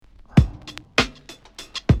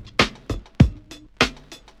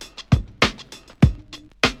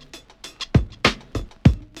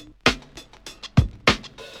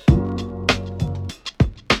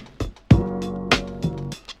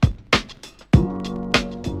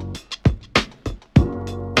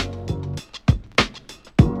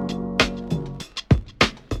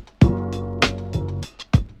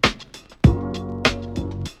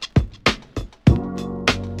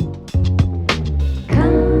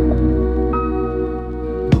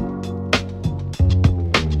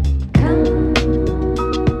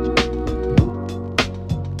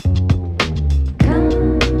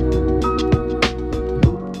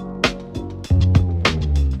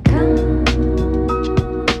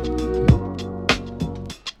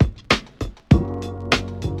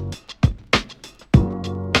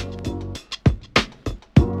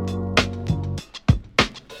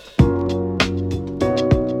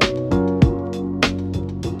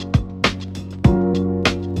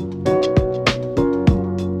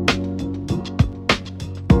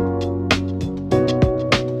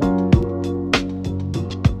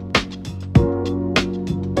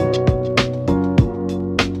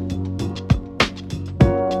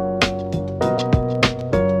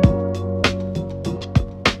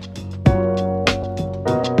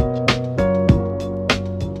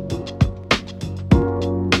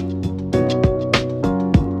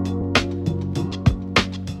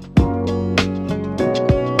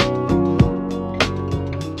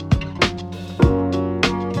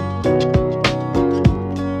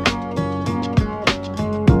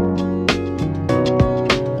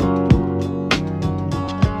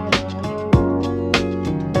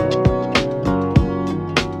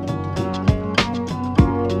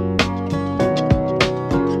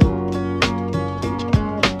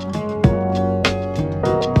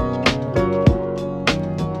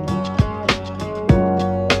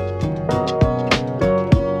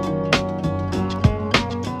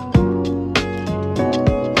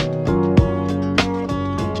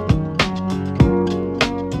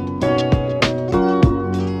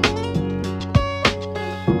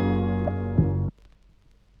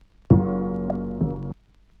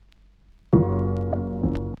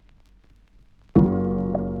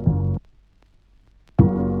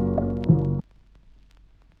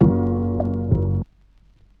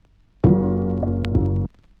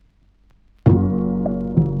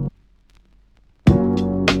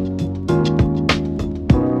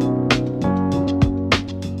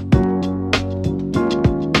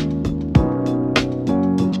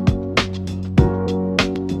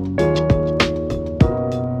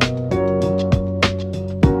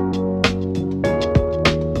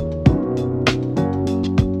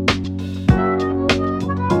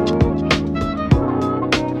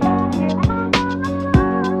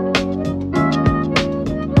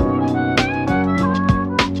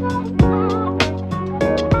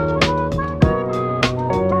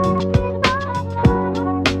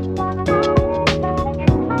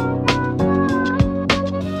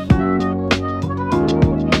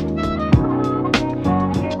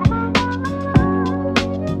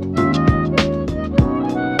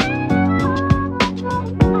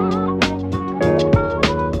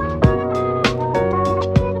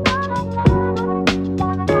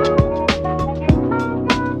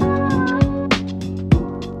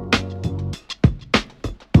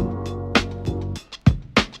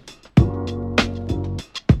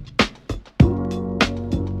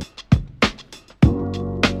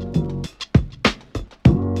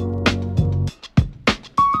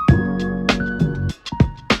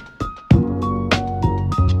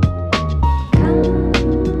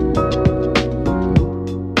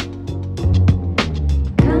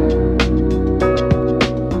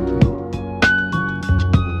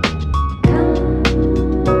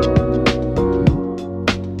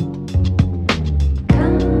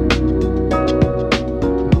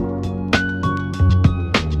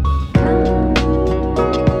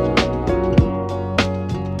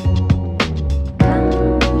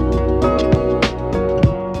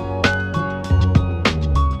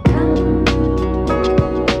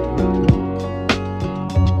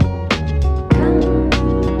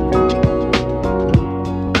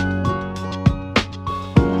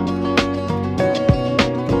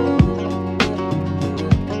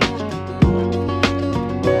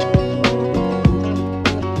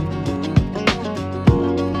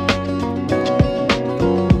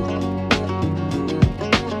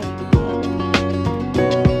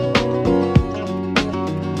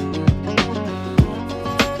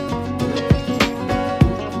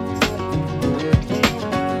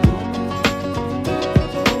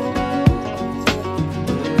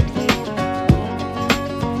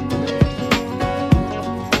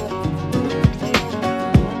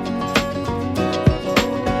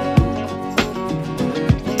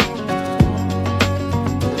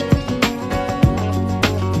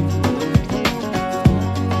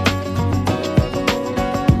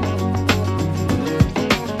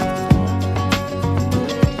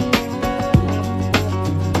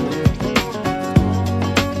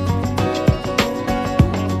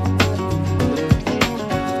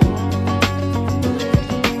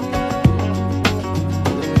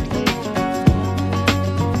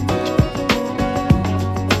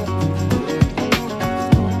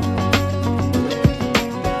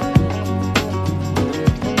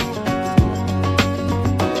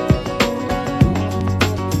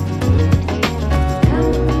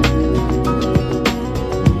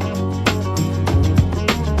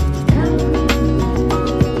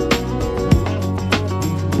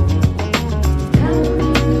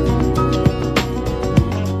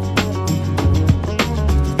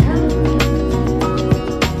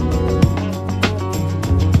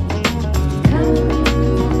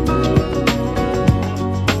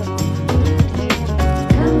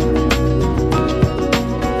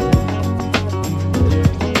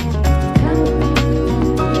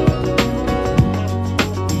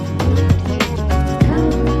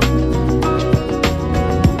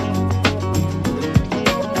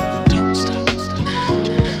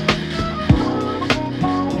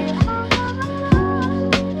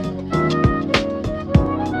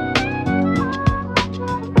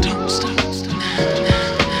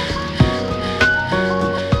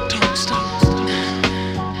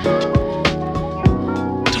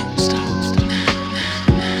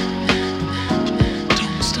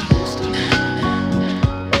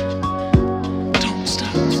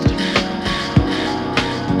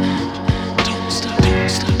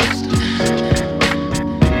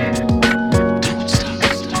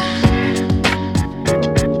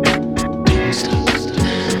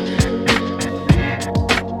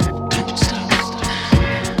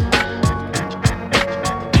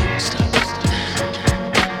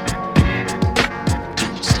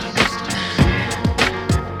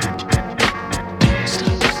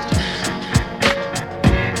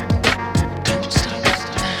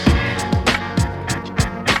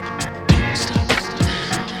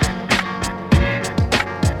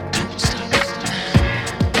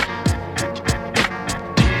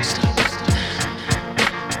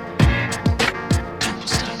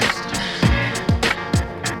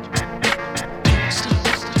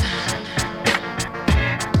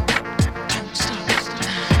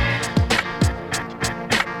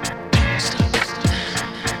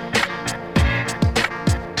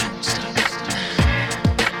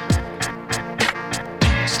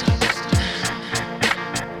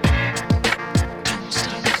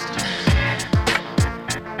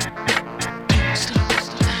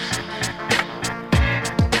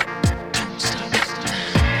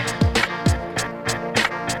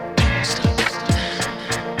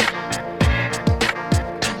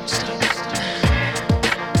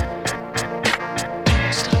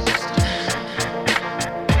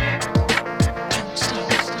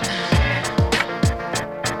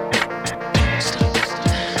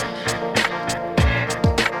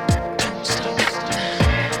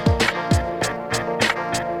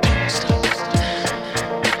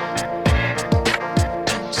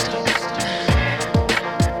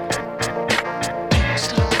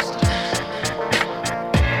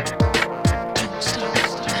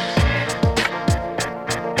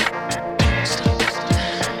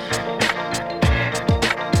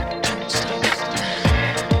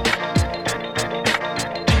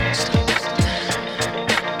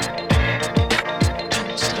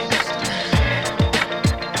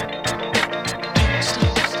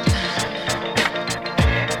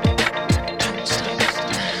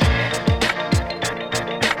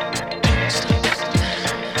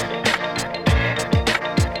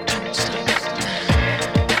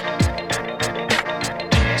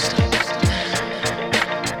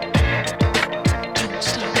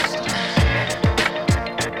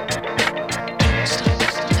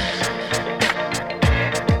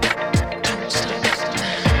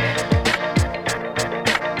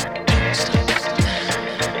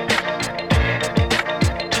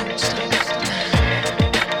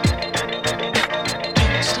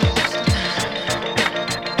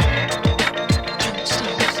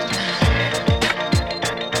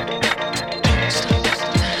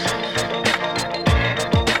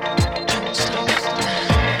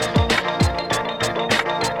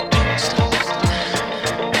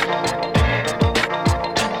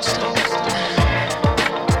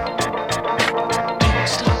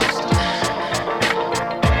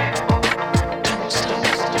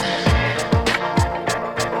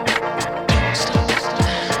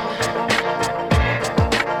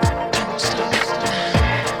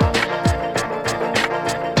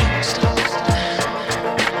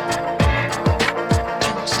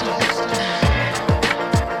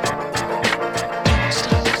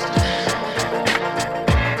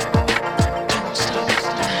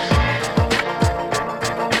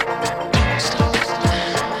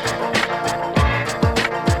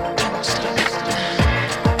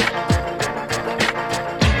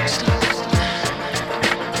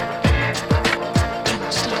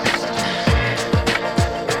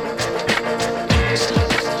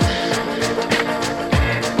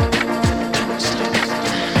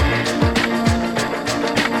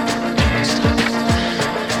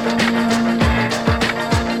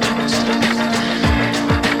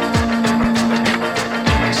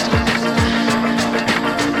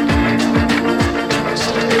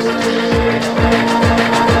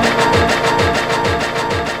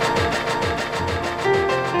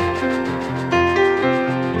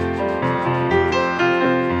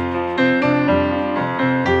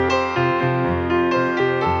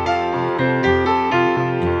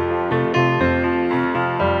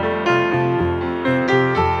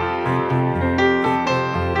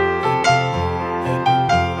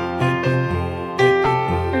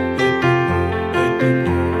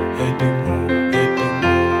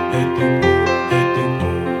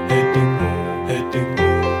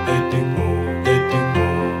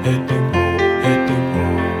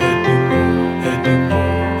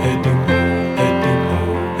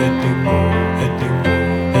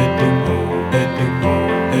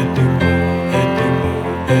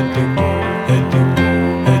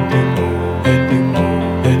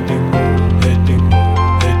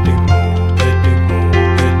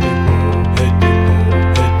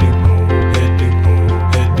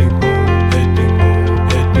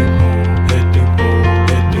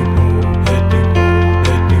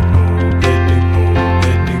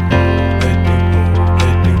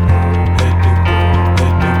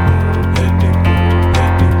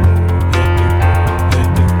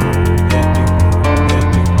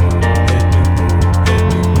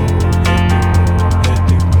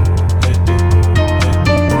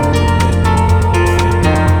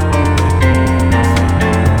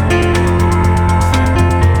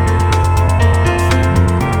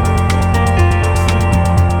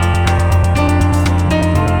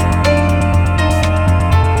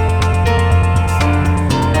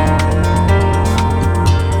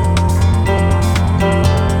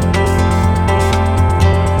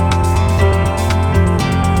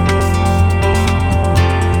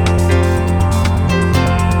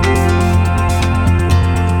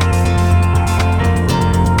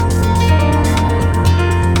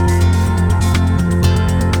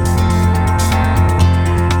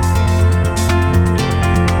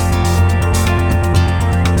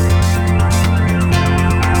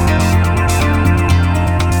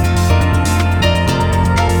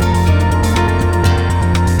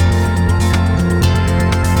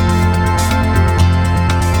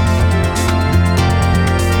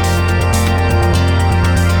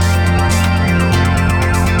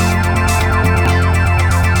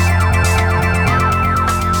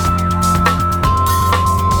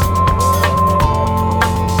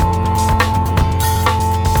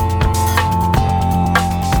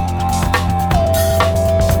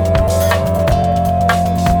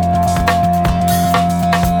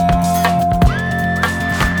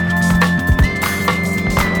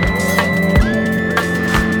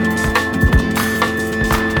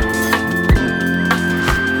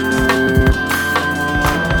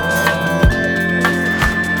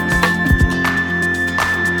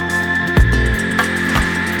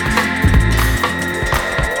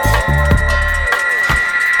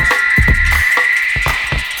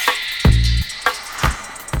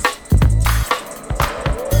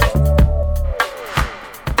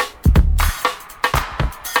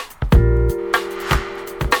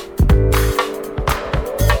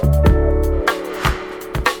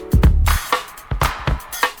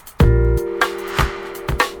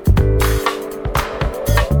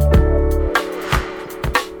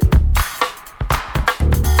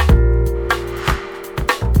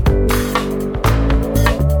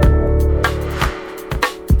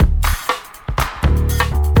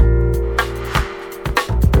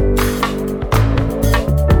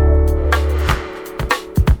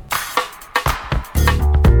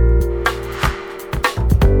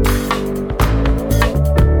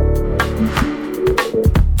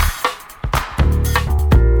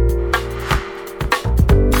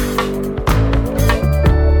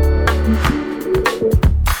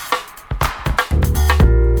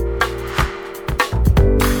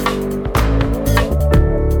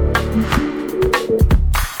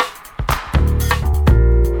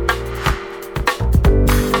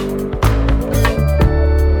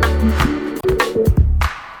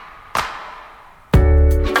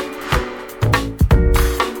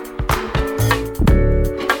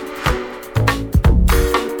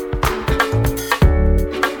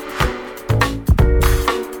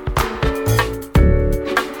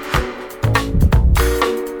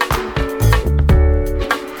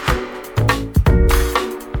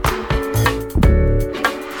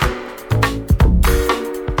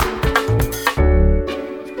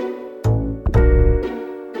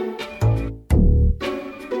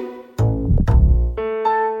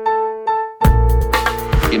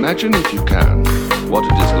Imagine, if you can, what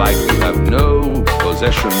it is like to have no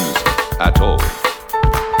possessions at all.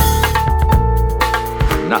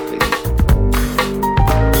 Nothing.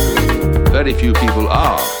 Very few people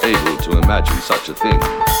are able to imagine such a thing,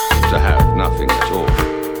 to have nothing at all.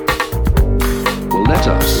 Well, let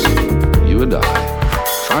us, you and I,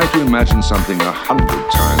 try to imagine something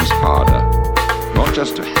 100 times harder. Not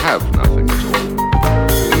just to have nothing at all,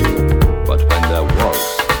 but when there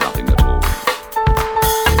was nothing at all.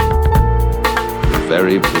 The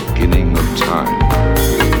very beginning of time.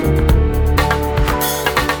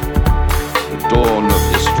 The dawn of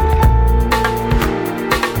history.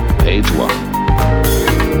 Page 1.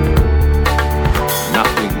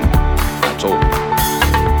 Nothing at all.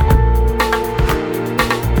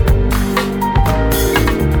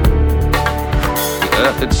 The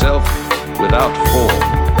earth itself without form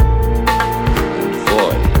and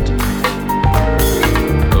void.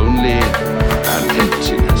 Only an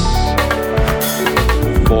emptiness.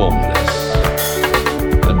 Formless.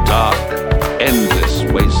 A dark, endless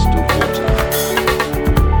waste of water.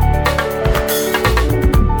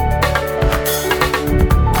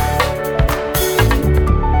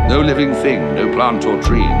 No living thing, no plant or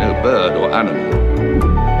tree, no bird or animal.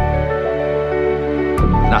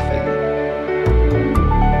 Nothing.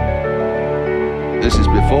 This is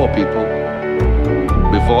before people,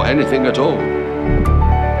 before anything at all.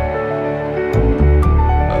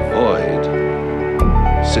 A void,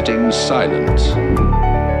 sitting silent,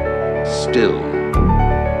 still.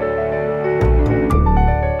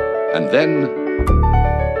 And then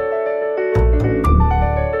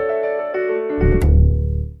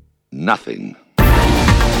nothing.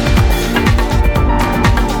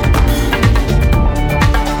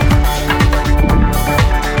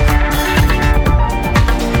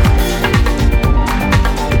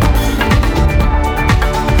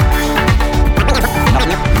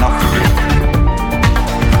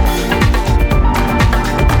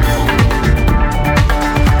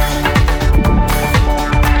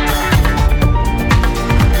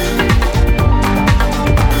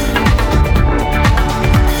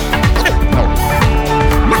 No.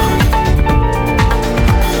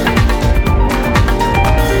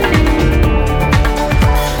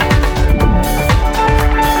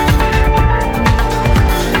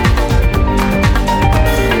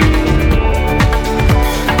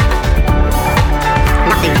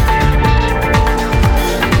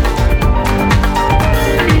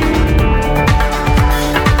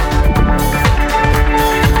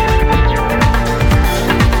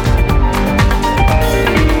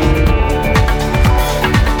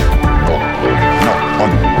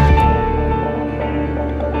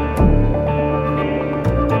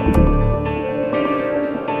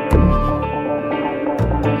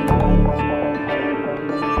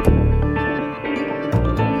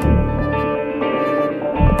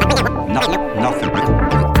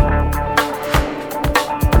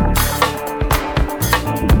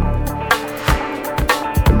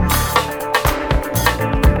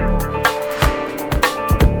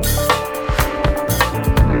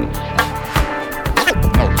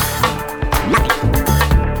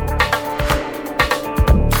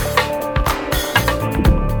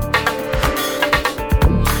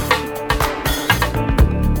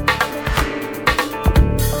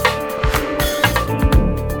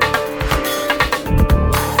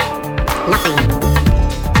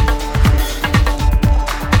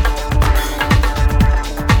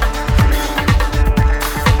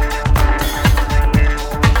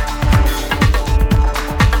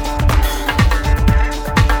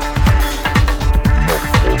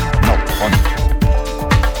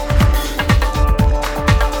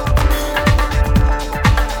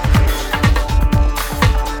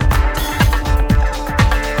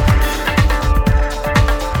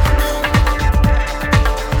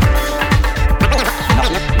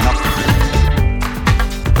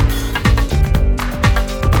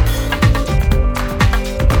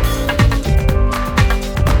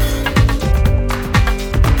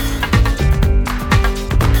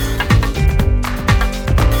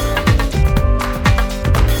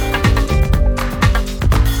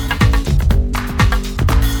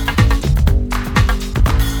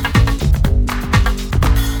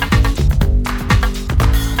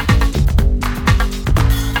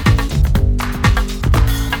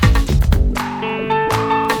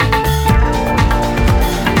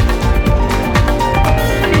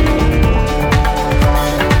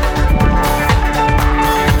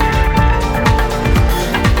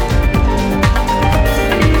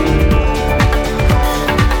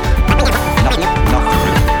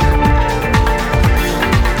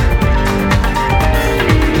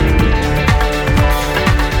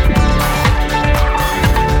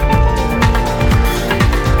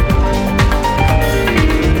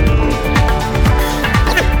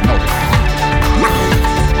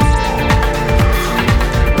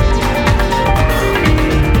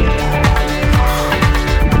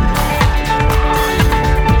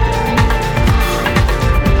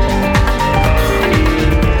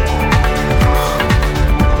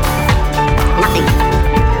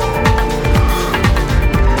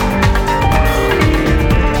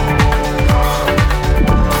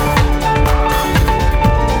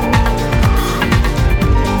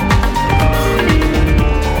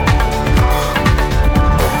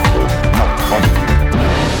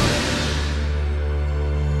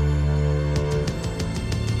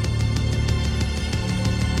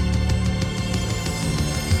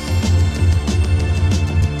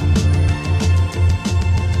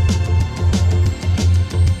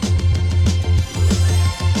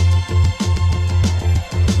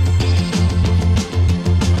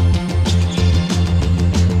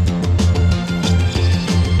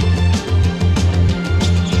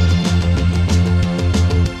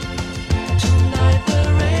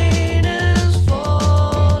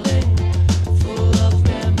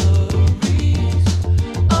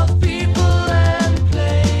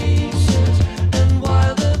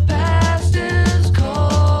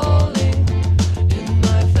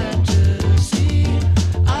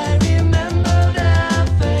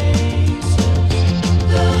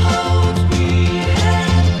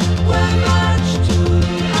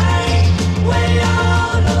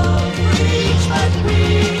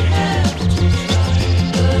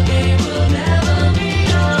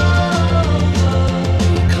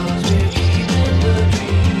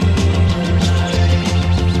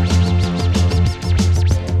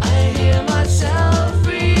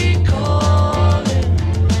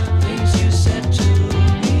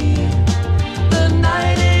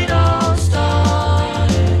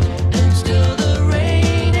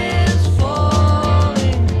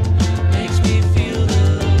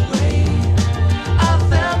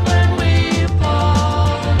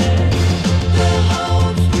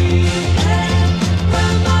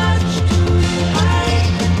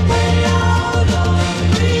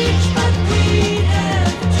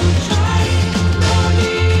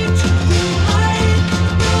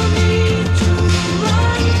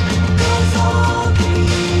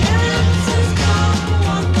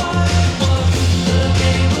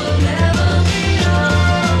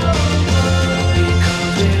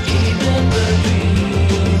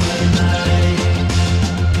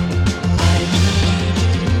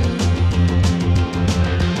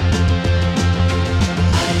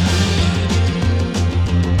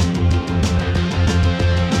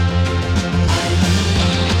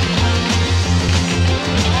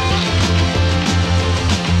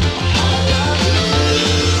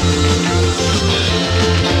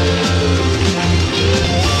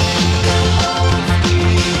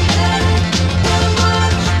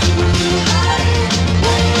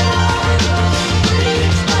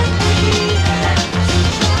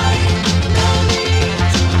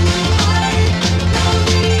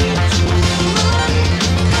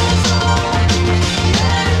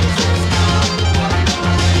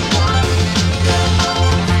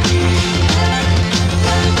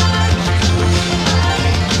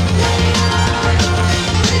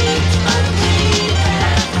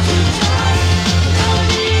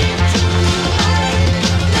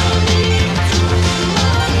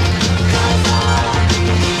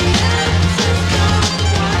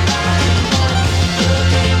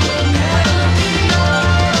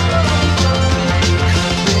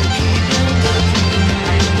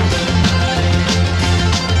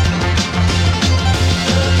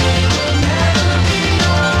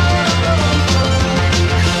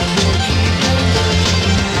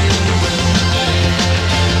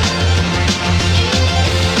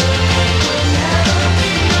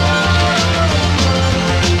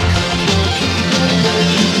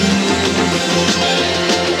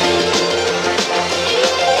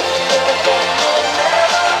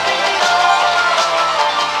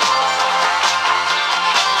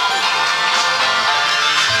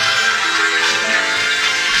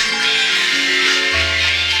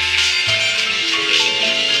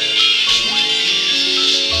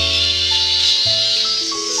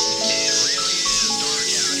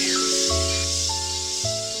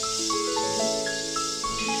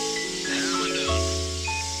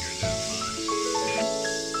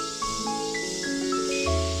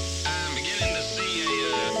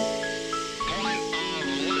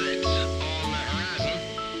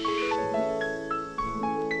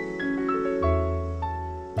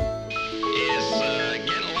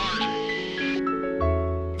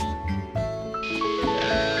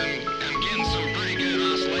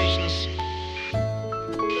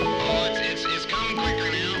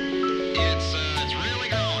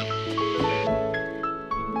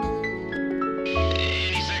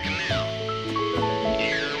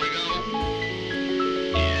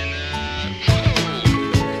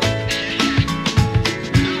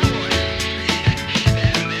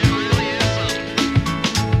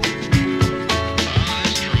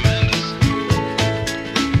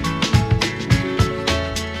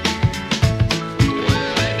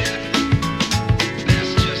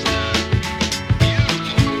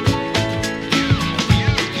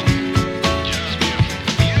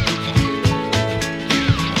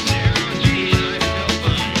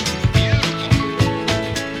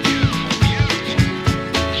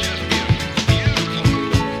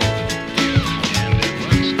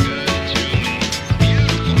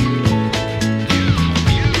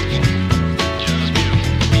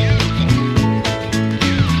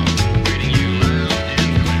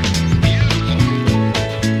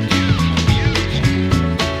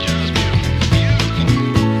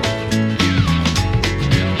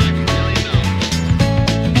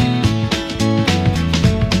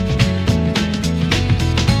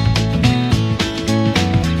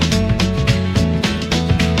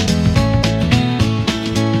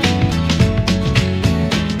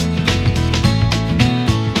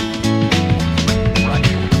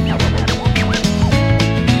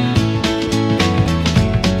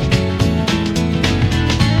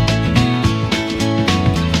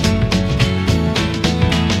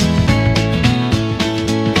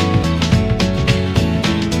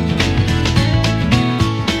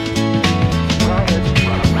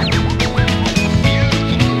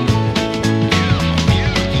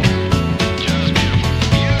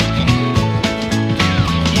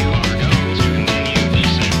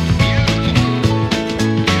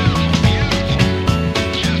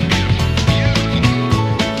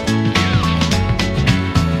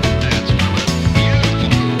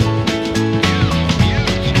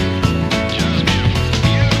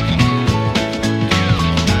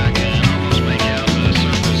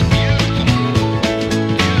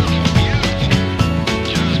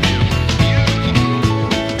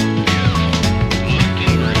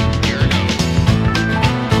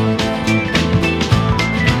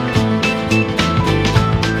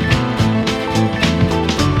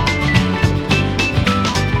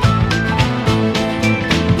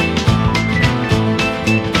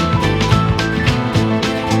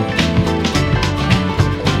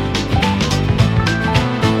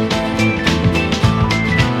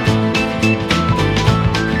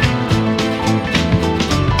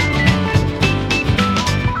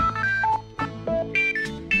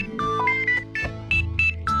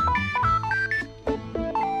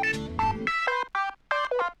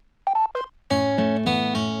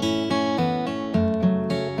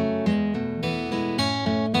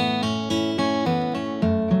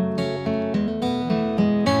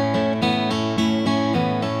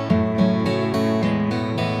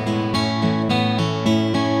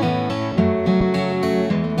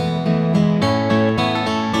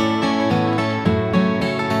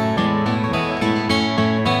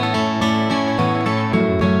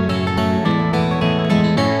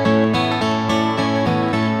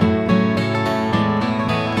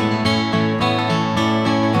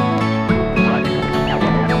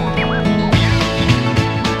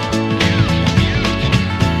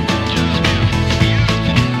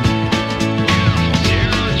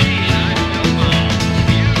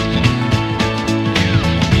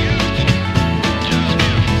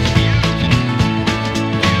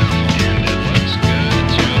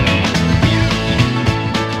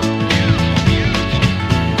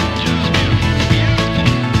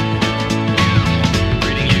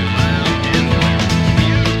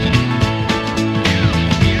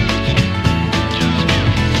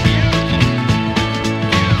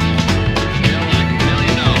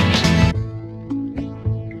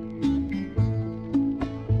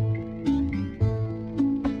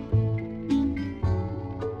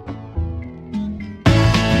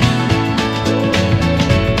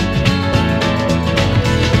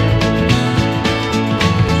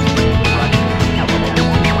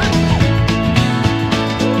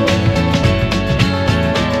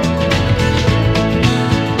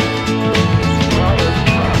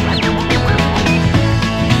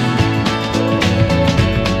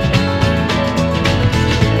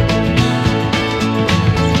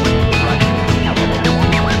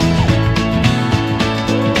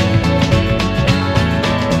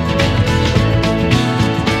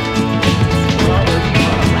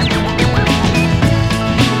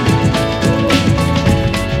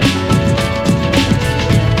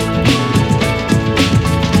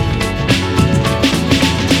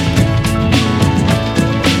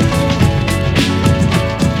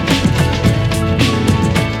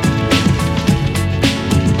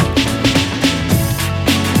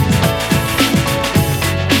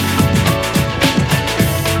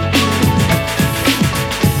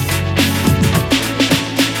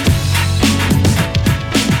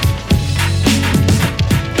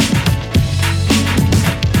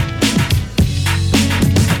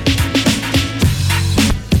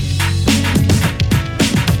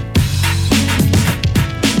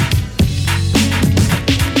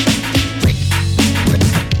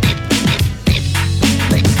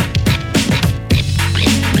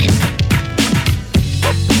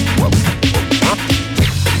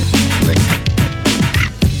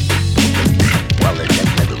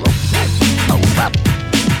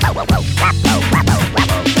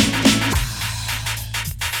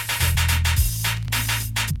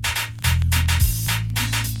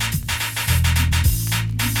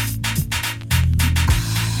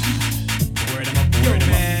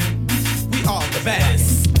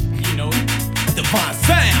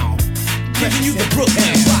 giving you the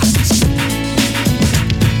Brooklyn rock.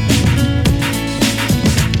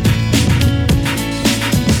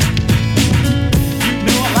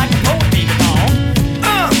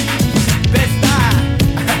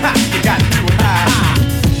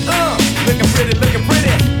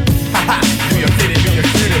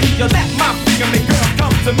 Yo, that my figure make girls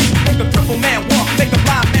come to me. Make a triple man walk, make a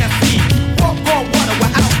blind man see. Walk on water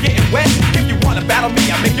without getting wet. If you wanna battle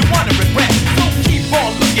me, I make you wanna regret. So keep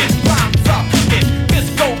on looking, rhymes are cooking.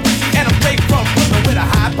 Disco Richie and I'm straight from Brooklyn with a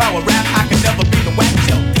high power rap. I can never be the whack.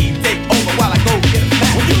 Chill D, take over while I go get a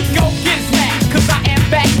snack. When you go get a snack, cause I am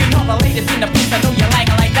back. And all the ladies in the place, I know you like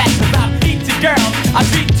it like that. Cause I beat you girl, I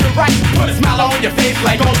treat you right. Put a smile on your face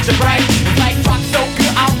like ultra bright. Like rock so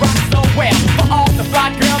good, I rock so well. For all the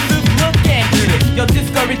fly girls yo,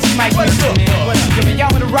 discourage my place, man. Yo, man, y'all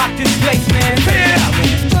wanna rock this place, man. Yeah,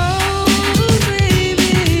 man.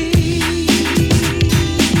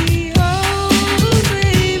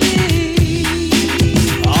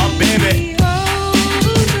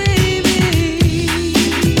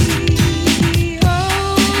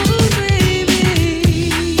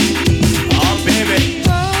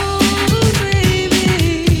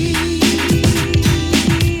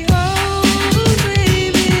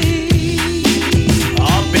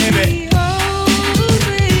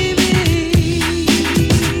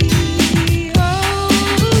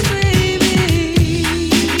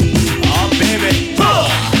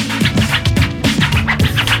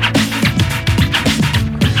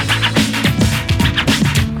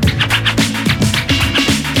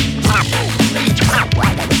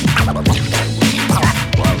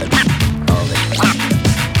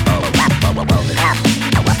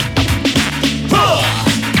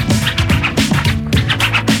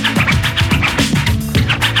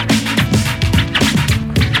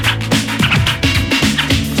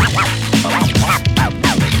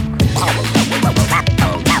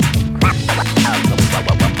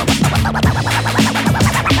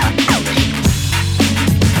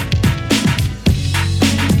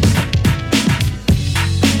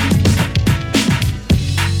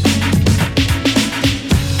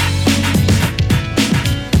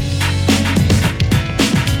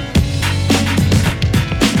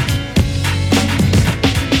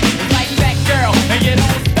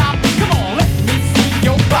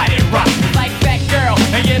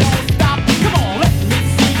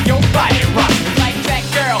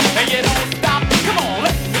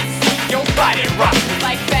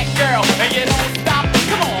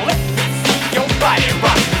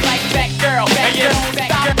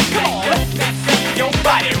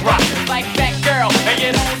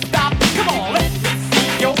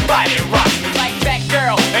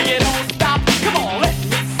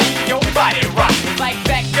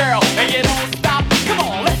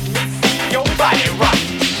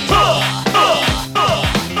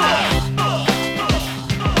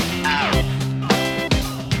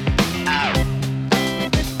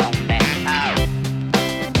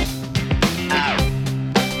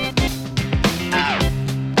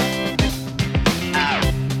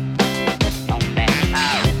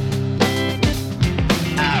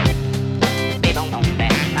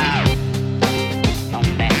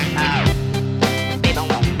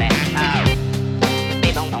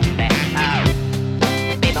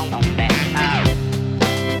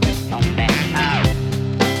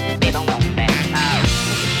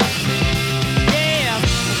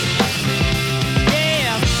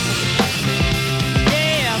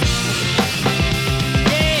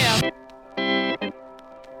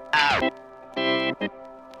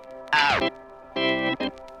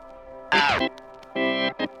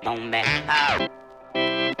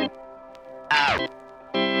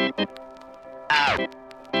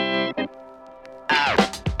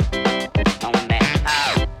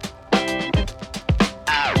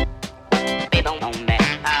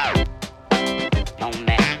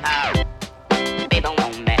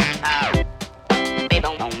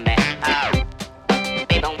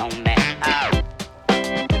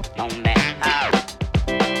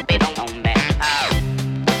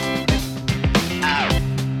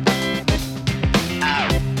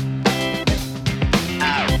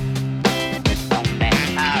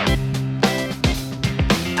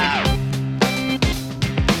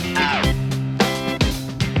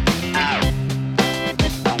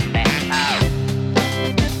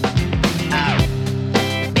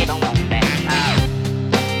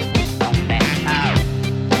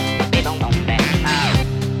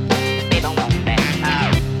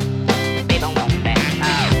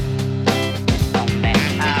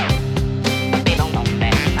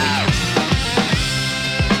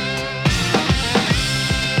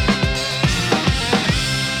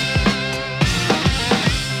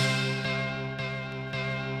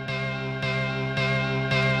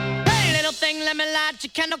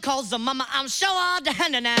 cause mama, I'm sure the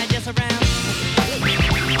hand and I just around. Yeah.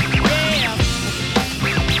 Yeah.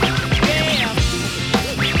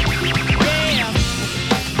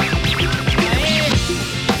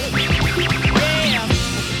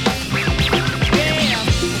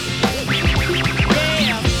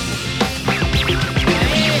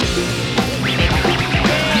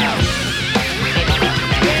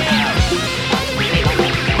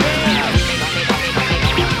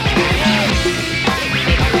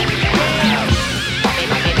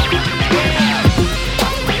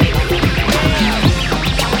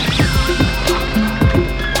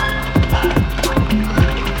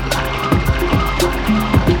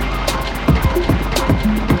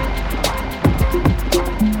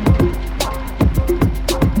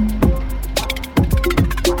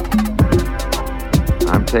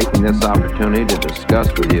 Taking this opportunity to discuss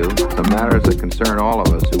with you some matters that concern all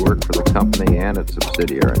of us who work for the company and its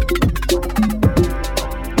subsidiaries.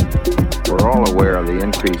 We're all aware of the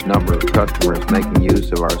increased number of customers making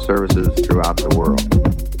use of our services throughout the world.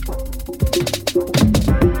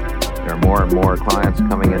 There are more and more clients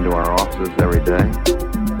coming into our offices every day.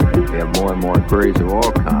 We have more and more queries of all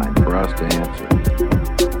kinds for us to answer.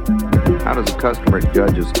 How does a customer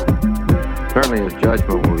judge us? Certainly his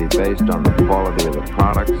judgment will be based on the quality of the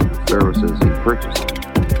products and services he purchases.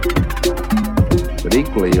 But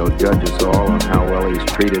equally, he'll judge us all on how well he's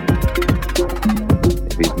treated.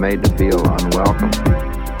 If he's made to feel unwelcome,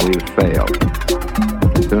 we've failed.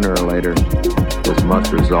 Sooner or later, this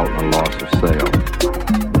must result in a loss of sales.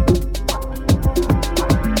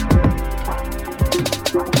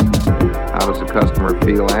 How does the customer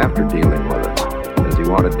feel after dealing with us? Does he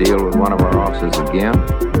want to deal with one of our offices again?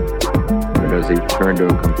 Does he turn to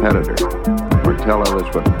a competitor or tell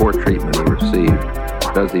others what poor treatment he received?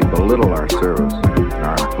 Does he belittle our service and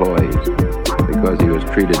our employees because he was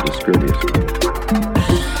treated discourteously?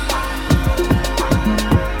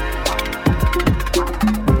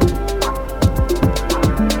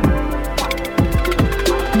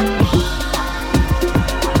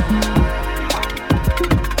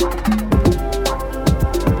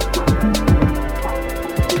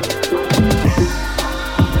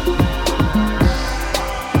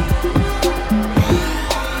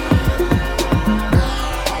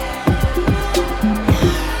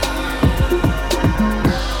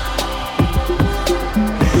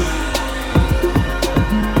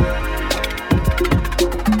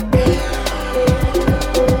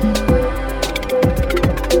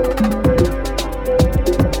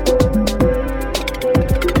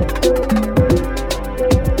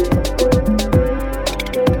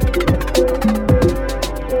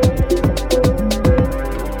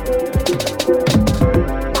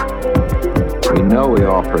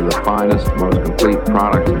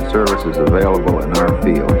 Available in our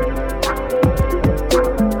field.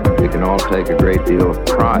 We can all take a great deal of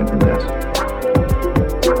pride in this.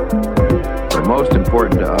 But most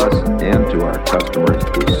important to us and to our customers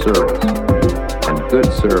is service. And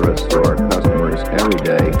good service to our customers every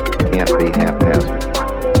day can't be haphazard.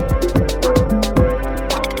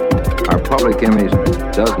 Our public image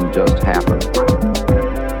doesn't just happen.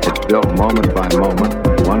 It's built moment by moment,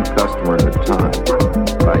 one customer at a time,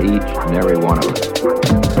 by each and every one of us.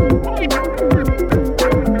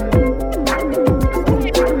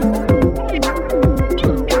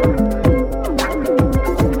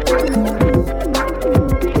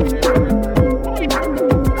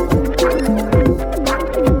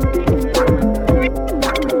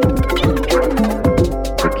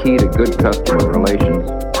 Good customer relations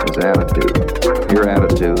is attitude. Your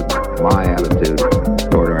attitude, my attitude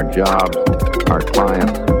toward our jobs, our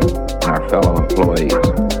clients, and our fellow employees.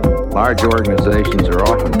 Large organizations are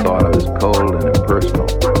often thought of as cold and impersonal,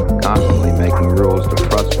 constantly making rules to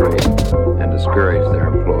frustrate and discourage their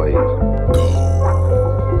employees.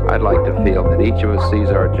 I'd like to feel that each of us sees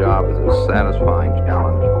our job as a satisfying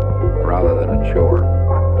challenge rather than a chore.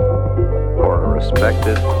 For a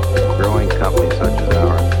respected, growing company such as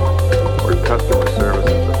ours, where customer service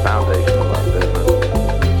is the foundation of our business,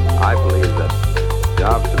 I believe that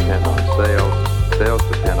jobs depend on sales, sales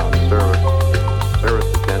depend on service,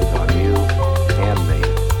 service depends on you and me.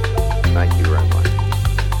 Thank you very much.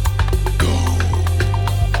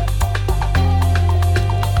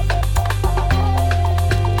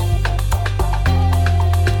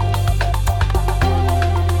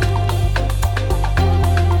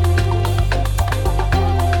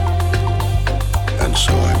 And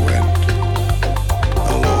so I went.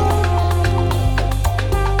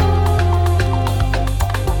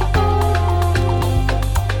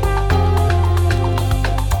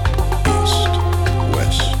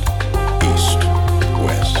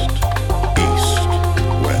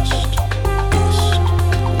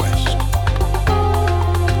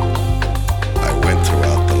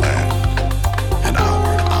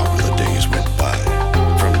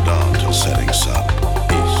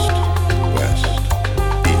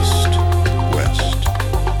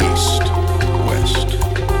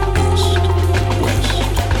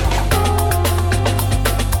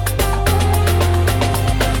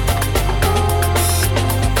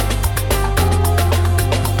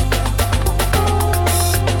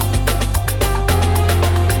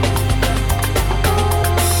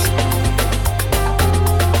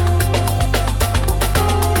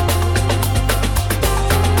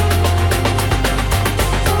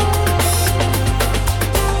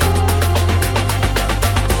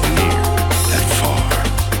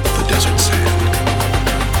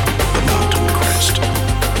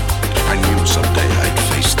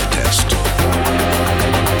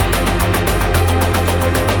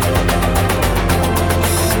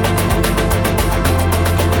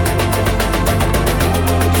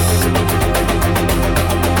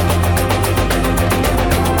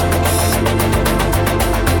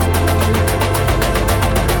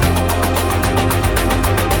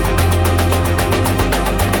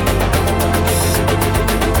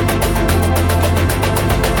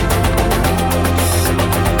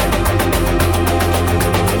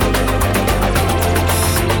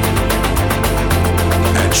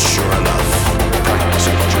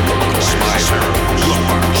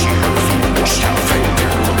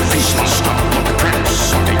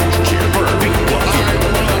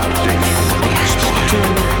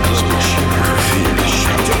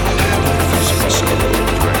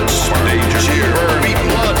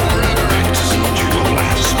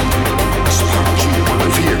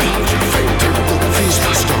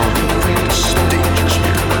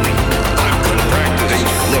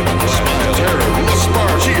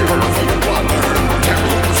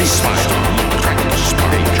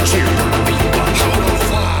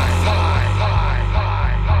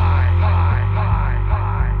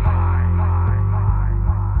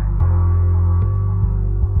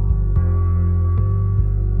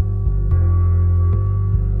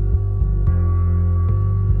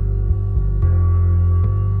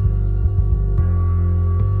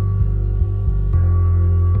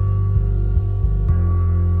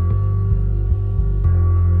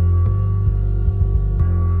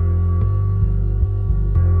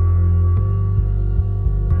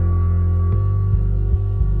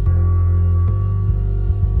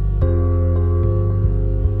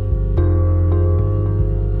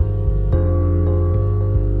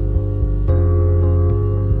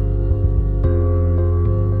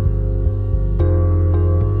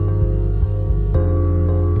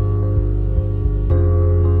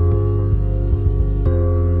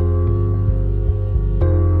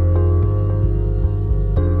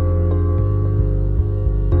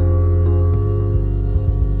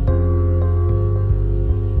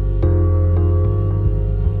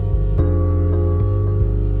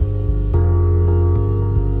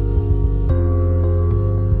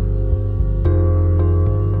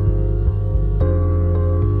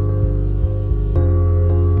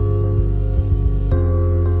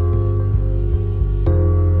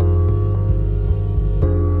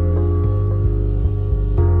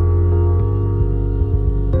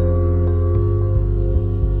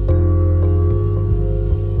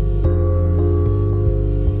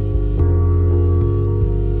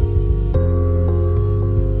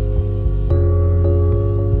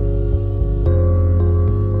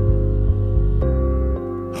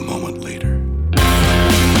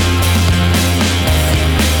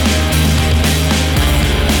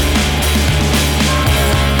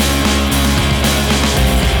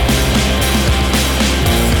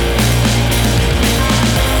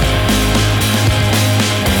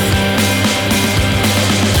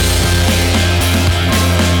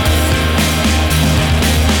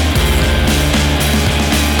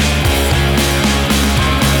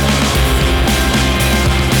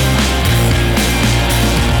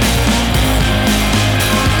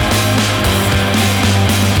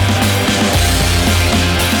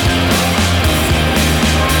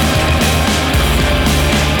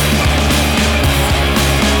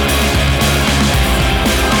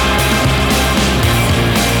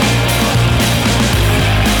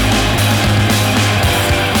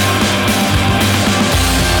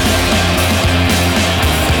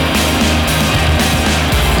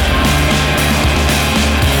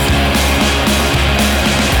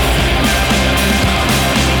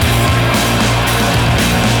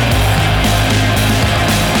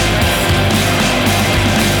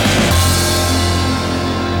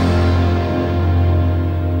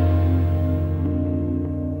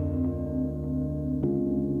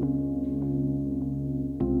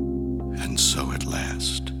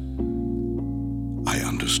 past.